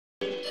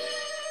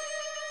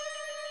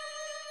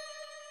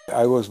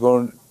I was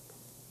born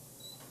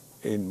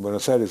in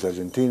Buenos Aires,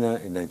 Argentina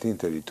in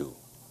 1932.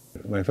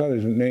 My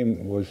father's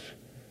name was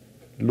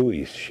Lalo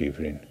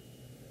Schifrin.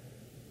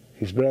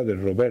 His brother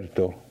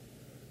Roberto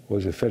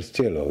was the first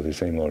cello of the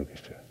same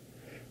orchestra.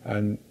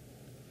 And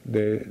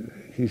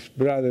his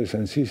brothers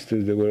and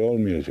sisters, they were all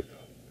musical.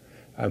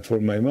 And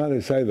for my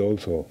mother's side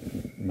also,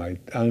 my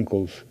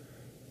uncles,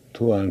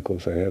 two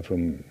uncles I have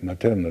from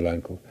maternal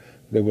uncles,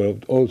 they were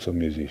also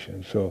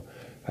musicians. So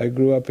I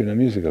grew up in a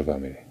musical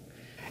family.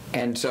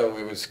 And so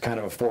it was kind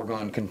of a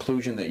foregone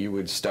conclusion that you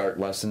would start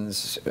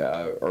lessons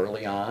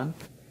early on?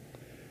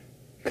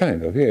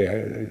 Kind of, yeah.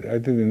 I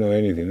didn't know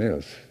anything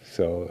else.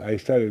 So I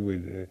started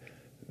with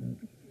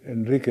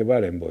Enrique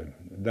Barenboim,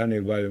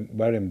 Daniel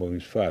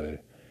Barenboim's father.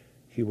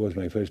 He was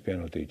my first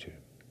piano teacher.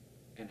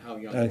 And how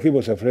young? And he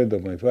was a friend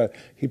of my father.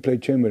 He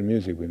played chamber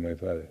music with my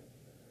father.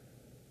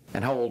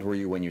 And how old were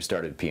you when you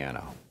started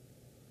piano?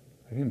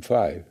 I think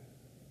 5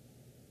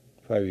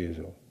 years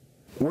old.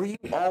 Were you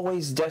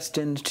always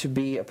destined to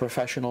be a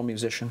professional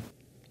musician?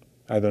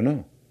 I don't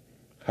know.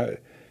 I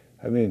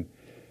mean,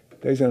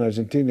 there's an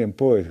Argentinian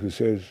poet who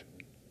says,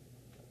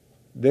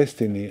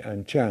 destiny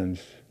and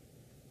chance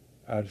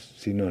are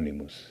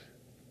synonymous.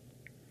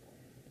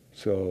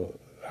 So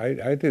I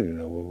didn't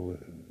know,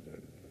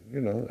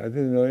 I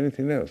didn't know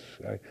anything else.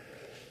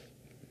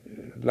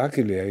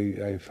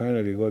 Luckily, I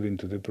finally got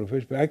into the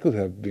profession, but I could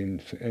have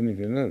been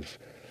anything else.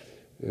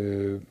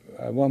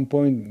 At one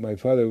point, I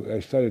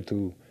started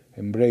to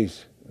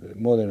embrace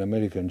modern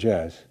American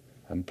jazz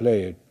and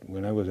play it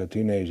when I was a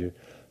teenager,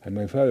 and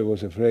my father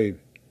was afraid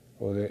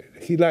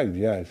he liked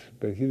jazz,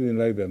 but he didn't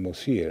like the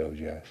atmosphere of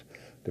jazz,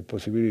 the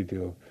possibility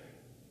of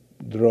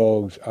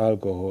drugs,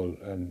 alcohol,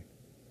 and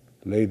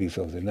ladies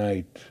of the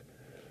night,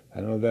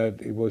 and all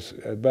that. It was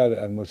a bad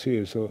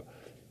atmosphere, so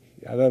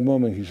at that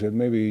moment he said,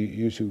 maybe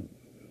you should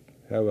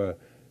have a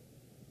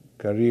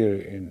career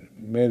in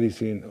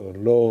medicine or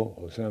law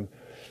or something.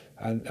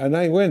 And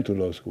I went to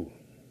law school,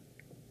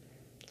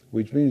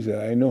 which means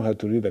that I know how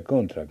to read a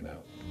contract now.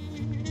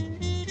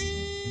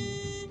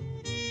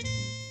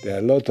 There are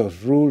a lot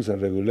of rules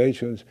and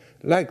regulations,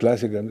 like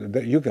classical.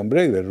 You can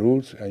break the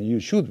rules, and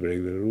you should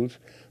break the rules,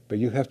 but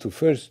you have to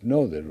first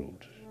know the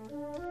rules.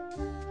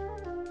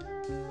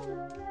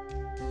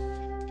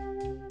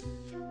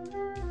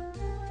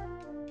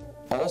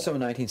 Also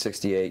in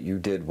 1968, you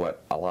did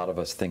what a lot of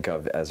us think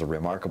of as a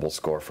remarkable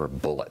score for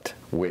Bullitt,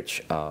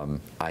 which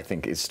I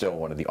think is still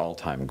one of the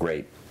all-time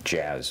great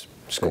jazz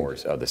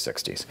scores of the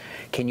 60s.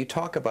 Can you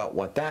talk about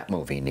what that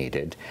movie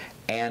needed,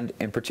 and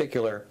in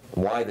particular,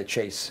 why the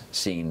chase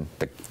scene,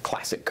 the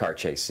classic car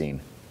chase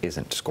scene,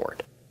 isn't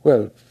scored?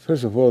 Well,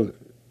 first of all,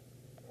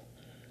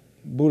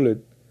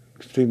 Bullitt,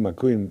 Steve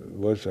McQueen,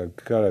 was a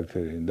character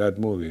in that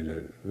movie,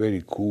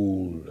 very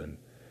cool, and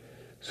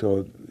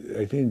so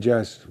I think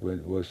jazz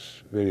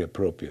was very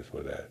appropriate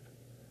for that.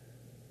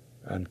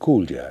 And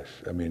cool jazz.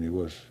 I mean, it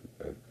was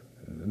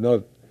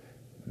not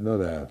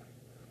a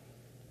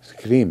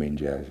screaming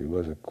jazz, it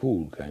was a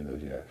cool kind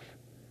of jazz.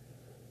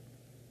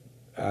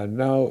 And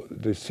now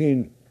the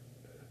scene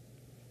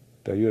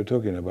that you're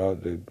talking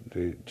about, the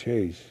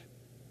chase,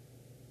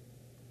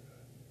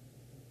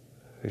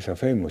 it's a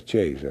famous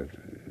chase that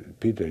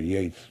Peter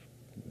Yates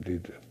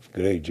did a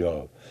great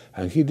job.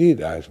 And he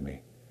did ask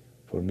me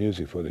for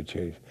music for the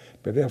chase.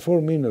 But there are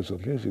 4 minutes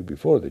of music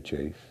before the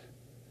chase,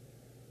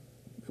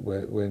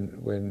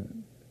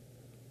 when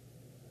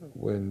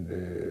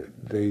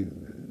they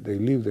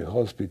leave the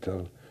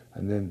hospital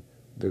and then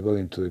they go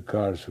into the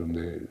cars from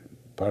the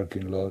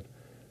parking lot,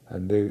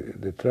 and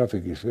the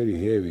traffic is very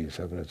heavy in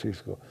San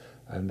Francisco,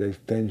 and there's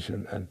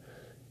tension, and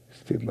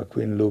Steve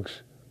McQueen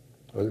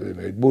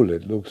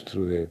Bullitt looks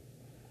through the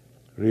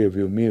rear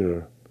view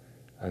mirror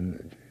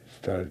and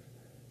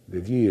the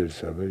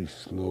gears are very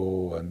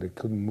slow, and they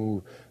couldn't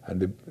move,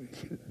 and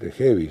the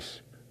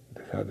heavies,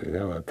 they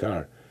have a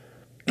car,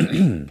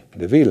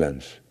 the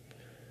villains,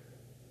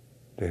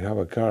 they have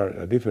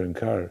a different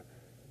car,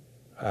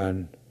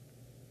 and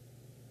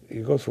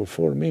it goes for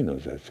 4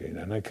 minutes, that scene,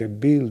 and I kept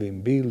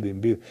building,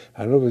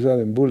 and all of a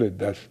sudden Bullitt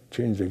does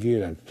change the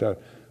gear and start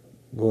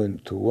going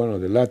to one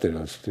of the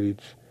lateral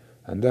streets,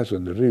 and that's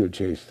when the real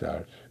chase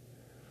starts.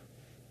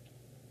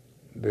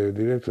 The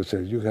director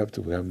says, you have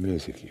to have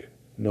music here.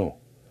 No.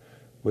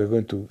 We're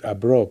going to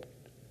abruptly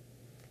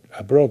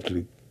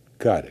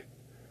cut it.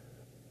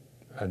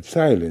 And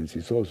silence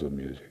is also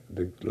music.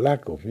 The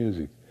lack of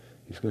music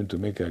is going to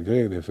make a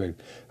great effect.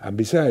 And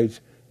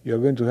besides, you're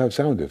going to have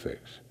sound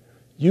effects.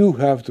 You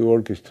have to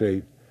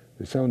orchestrate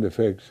the sound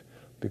effects,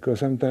 because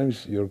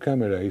sometimes your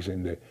camera is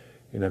in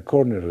a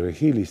corner of a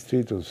hilly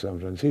street of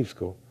San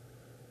Francisco,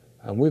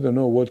 and we don't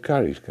know what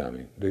car is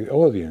coming. The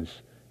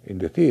audience in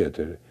the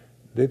theater,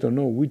 they don't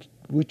know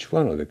which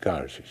one of the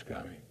cars is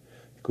coming.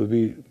 It could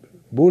be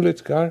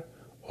Bullitt's car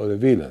or the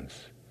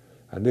villains,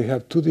 and they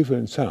have 2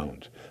 different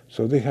sounds,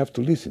 so they have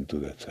to listen to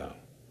that sound.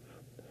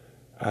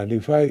 And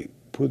if I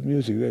put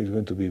music there, it's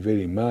going to be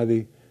very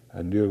muddy,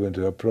 and you're going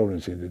to have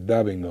problems in the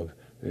dubbing of,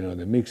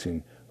 the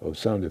mixing of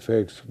sound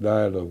effects,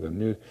 dialogue, and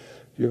music.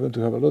 You're going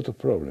to have a lot of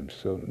problems.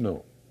 So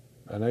no,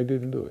 and I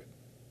didn't do it.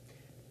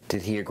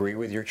 Did he agree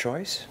with your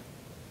choice?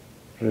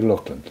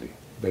 Reluctantly.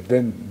 But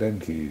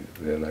then he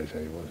realized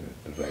I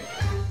wasn't right.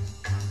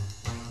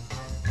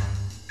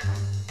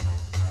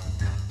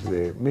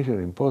 The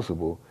Mission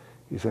Impossible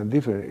is a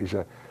different,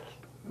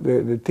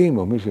 the theme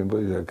of Mission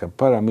Impossible is like a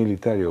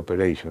paramilitary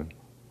operation.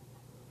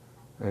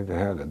 And I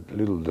had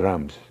little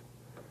drums,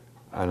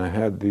 and I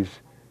had this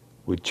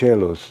with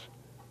cellos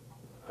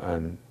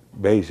and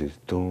basses.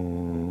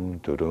 Dun,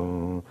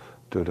 dun,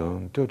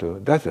 dun,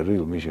 dun. That's a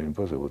real Mission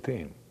Impossible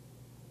theme.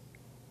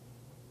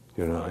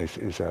 You know,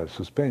 it's a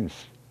suspense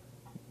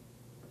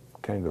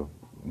kind of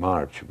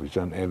march with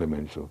some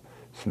elements of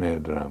snare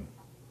drum.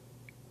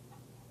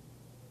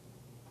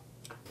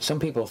 Some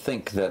people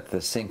think that the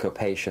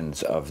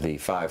syncopations of the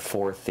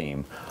 5/4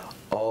 theme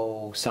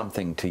owe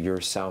something to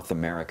your South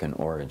American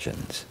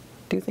origins.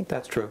 Do you think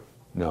that's true?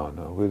 No.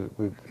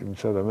 In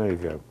South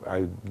America,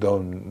 I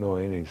don't know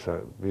any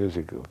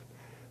music of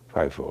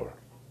 5/4.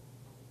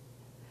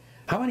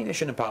 How many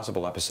Mission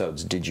Impossible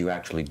episodes did you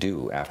actually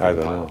do after I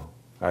the don't pilot? know.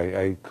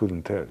 I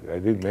couldn't tell. I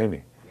did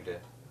many. You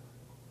did?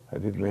 I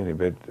did many,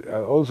 but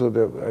also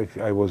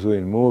I was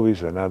doing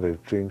movies and other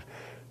things,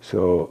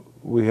 so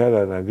we had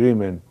an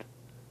agreement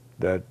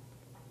that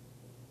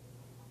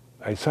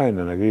I signed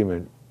an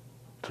agreement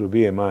through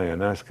BMI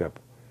and ASCAP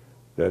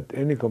that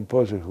any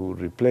composer who would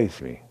replace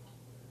me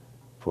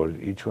for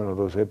each one of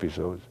those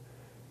episodes,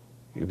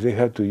 if they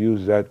had to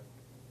use that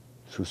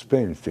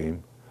suspense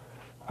theme,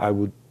 I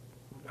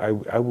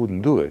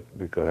wouldn't do it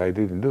because I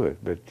didn't do it,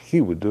 but he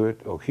would do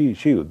it, or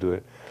she would do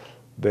it,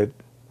 but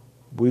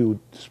we would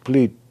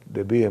split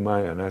the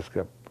BMI and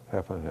ASCAP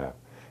half and half.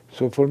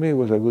 So for me it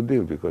was a good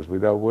deal because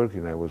without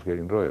working I was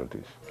getting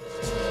royalties.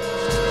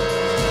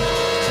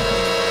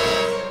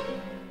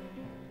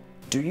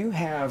 Do you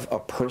have a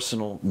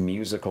personal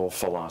musical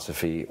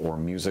philosophy or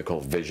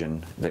musical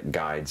vision that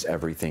guides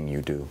everything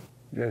you do?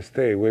 Just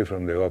stay away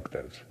from the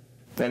octaves.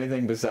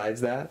 Anything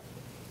besides that?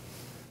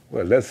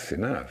 Well, that's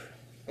enough.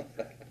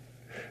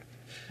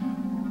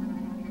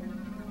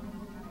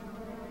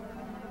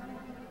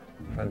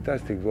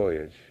 Fantastic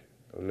Voyage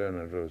of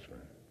Leonard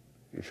Roosman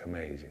is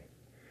amazing.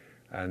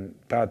 And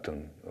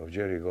Patton of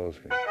Jerry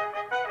Goldsmith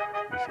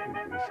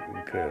is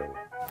incredible.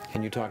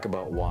 Can you talk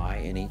about why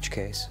in each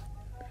case?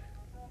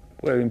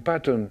 Well, in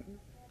Patton,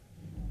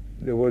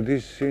 there were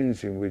these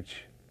scenes in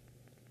which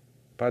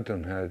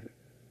Patton had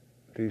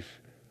this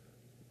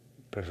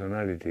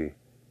personality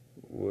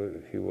where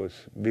he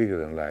was bigger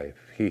than life,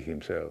 he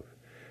himself.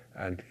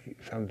 And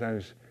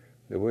sometimes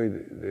the way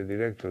the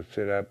director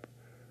set up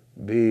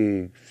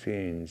big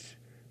scenes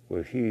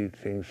where he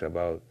thinks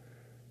about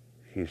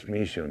his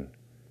mission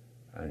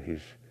and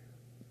his,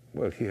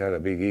 well, he had a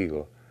big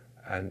ego,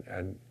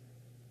 and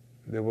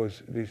there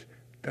was this,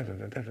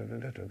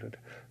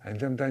 and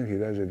sometimes he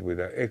does it with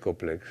an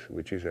echoplex,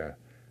 which is a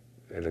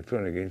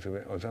electronic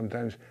instrument, or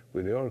sometimes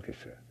with the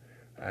orchestra.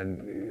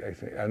 And I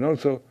think, and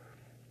also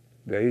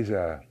there is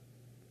a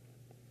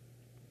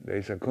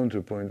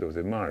counterpoint of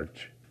the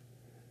march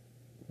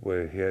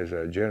where he has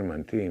a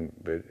German team,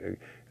 but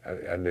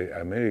and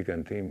the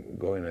American team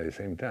going at the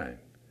same time.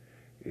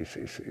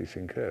 It's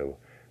incredible.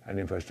 And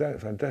in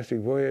Fantastic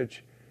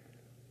Voyage,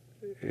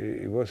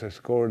 it was a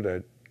score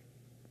that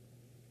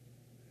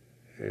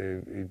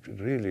it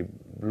really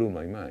blew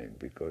my mind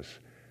because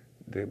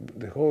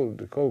the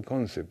whole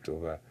concept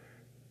of a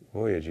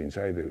voyage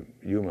inside the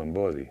human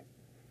body,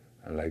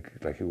 and like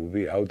it would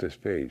be outer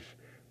space,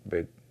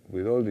 but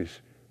with all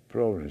these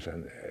problems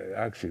and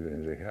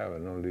accidents they have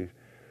and all these,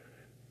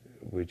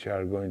 which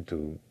are going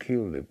to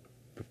kill the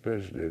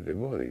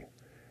body.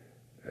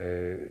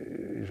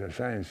 It's a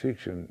science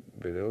fiction,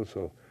 but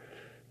also,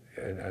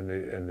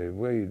 and the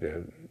way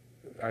that,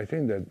 I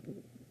think that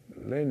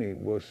Lenny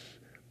was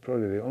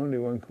probably the only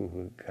one who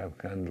could have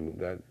handled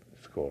that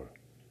score.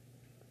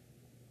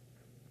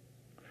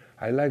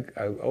 I like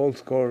an old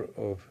score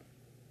of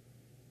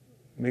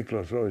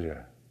Miklos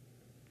Rozsa,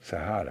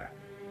 Sahara.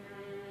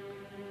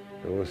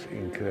 It was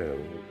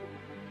incredible.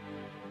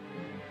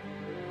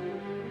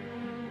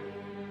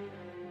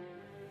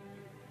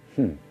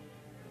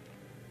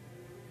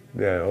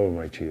 They are all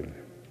my children.